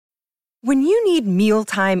When you need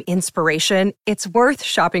mealtime inspiration, it's worth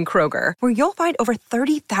shopping Kroger, where you'll find over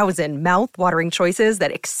 30,000 mouth-watering choices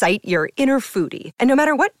that excite your inner foodie. And no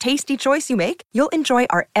matter what tasty choice you make, you'll enjoy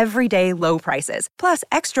our everyday low prices, plus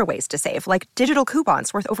extra ways to save, like digital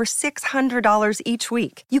coupons worth over $600 each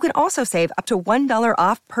week. You can also save up to $1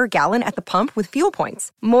 off per gallon at the pump with fuel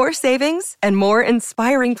points. More savings and more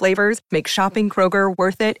inspiring flavors make shopping Kroger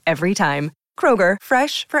worth it every time. Kroger,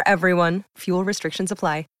 fresh for everyone. Fuel restrictions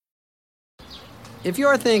apply. If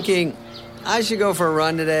you're thinking, I should go for a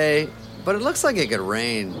run today, but it looks like it could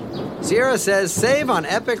rain, Sierra says save on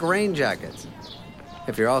Epic rain jackets.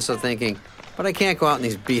 If you're also thinking, but I can't go out in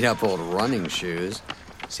these beat-up old running shoes,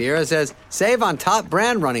 Sierra says save on top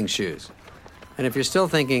brand running shoes. And if you're still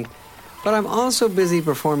thinking, but I'm also busy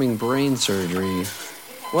performing brain surgery,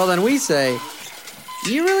 well then we say,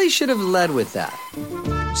 you really should have led with that.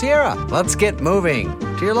 Sierra, let's get moving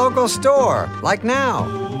to your local store, like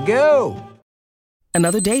now. Go!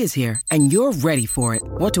 Another day is here, and you're ready for it.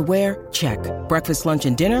 What to wear? Check. Breakfast, lunch,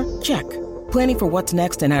 and dinner? Check. Planning for what's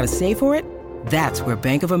next and how to save for it? That's where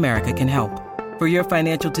Bank of America can help. For your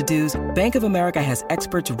financial to-dos, Bank of America has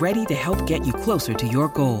experts ready to help get you closer to your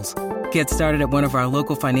goals. Get started at one of our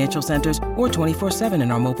local financial centers or 24/7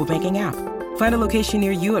 in our mobile banking app. Find a location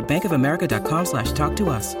near you at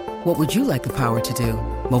bankofamerica.com/talktous. What would you like the power to do?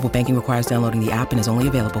 Mobile banking requires downloading the app and is only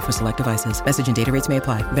available for select devices. Message and data rates may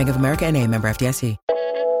apply. Bank of America N.A., member FDIC.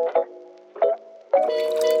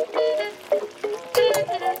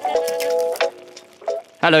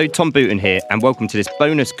 Hello, Tom Booton here, and welcome to this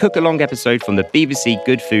bonus cook-along episode from the BBC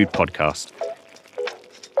Good Food podcast.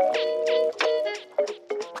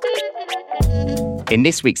 In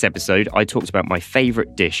this week's episode, I talked about my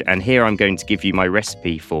favourite dish, and here I'm going to give you my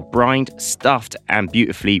recipe for brined, stuffed, and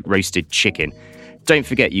beautifully roasted chicken. Don't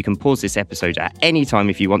forget, you can pause this episode at any time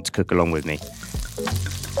if you want to cook along with me.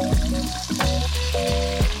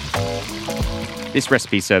 This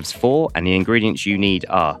recipe serves 4, and the ingredients you need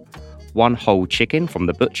are 1 whole chicken from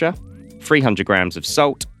the butcher, 300 grams of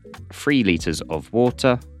salt, 3 litres of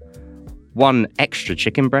water, 1 extra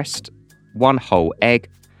chicken breast, 1 whole egg,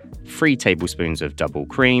 3 tablespoons of double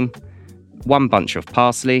cream, 1 bunch of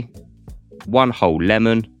parsley, 1 whole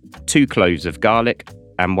lemon, 2 cloves of garlic,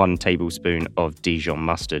 and 1 tablespoon of Dijon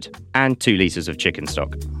mustard, and 2 litres of chicken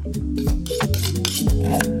stock.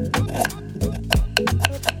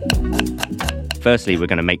 Firstly, we're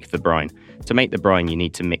going to make the brine. To make the brine, you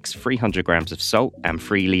need to mix 300 grams of salt and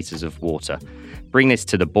 3 litres of water. Bring this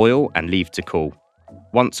to the boil and leave to cool.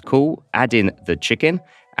 Once cool, add in the chicken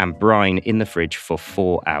and brine in the fridge for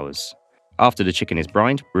 4 hours. After the chicken is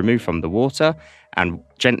brined, remove from the water and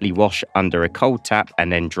gently wash under a cold tap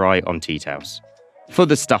and then dry on tea towels. For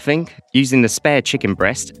the stuffing, using the spare chicken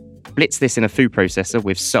breast, blitz this in a food processor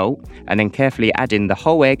with salt and then carefully add in the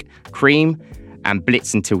whole egg, cream, and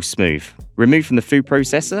blitz until smooth. Remove from the food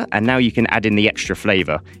processor, and now you can add in the extra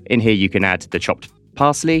flavour. In here you can add the chopped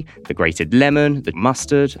parsley, the grated lemon, the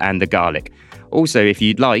mustard, and the garlic. Also, if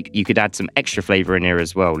you'd like, you could add some extra flavour in here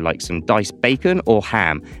as well, like some diced bacon or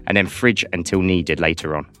ham, and then fridge until needed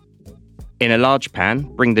later on. In a large pan,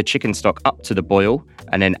 bring the chicken stock up to the boil,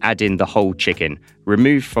 and then add in the whole chicken.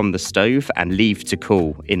 Remove from the stove and leave to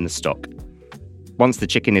cool in the stock. Once the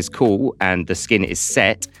chicken is cool and the skin is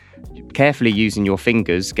set, carefully using your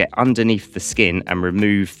fingers, get underneath the skin and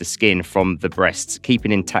remove the skin from the breasts,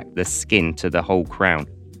 keeping intact the skin to the whole crown.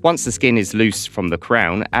 Once the skin is loose from the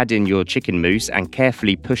crown, add in your chicken mousse and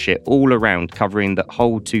carefully push it all around, covering the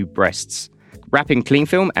whole 2 breasts. Wrap in cling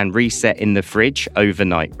film and reset in the fridge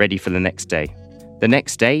overnight, ready for the next day. The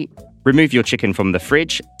next day, remove your chicken from the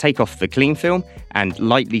fridge, take off the cling film and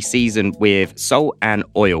lightly season with salt and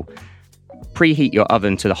oil. Preheat your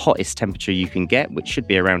oven to the hottest temperature you can get, which should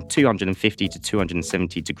be around 250 to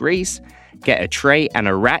 270 degrees. Get a tray and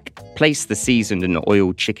a rack, place the seasoned and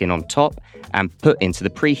oiled chicken on top, and put into the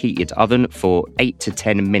preheated oven for 8 to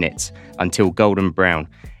 10 minutes until golden brown.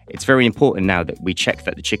 It's very important now that we check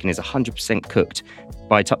that the chicken is 100% cooked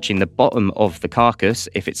by touching the bottom of the carcass.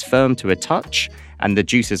 If it's firm to a touch and the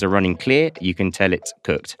juices are running clear, you can tell it's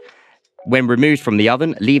cooked. When removed from the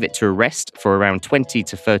oven, leave it to rest for around 20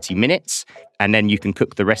 to 30 minutes, and then you can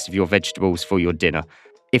cook the rest of your vegetables for your dinner.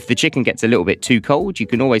 If the chicken gets a little bit too cold, you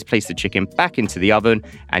can always place the chicken back into the oven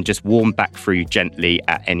and just warm back through gently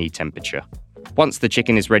at any temperature. Once the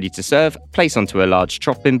chicken is ready to serve, place onto a large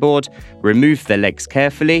chopping board, remove the legs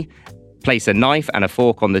carefully, place a knife and a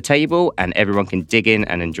fork on the table, and everyone can dig in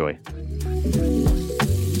and enjoy.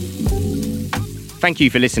 Thank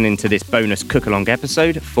you for listening to this bonus cook-along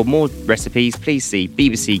episode. For more recipes, please see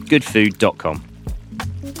bbcgoodfood.com.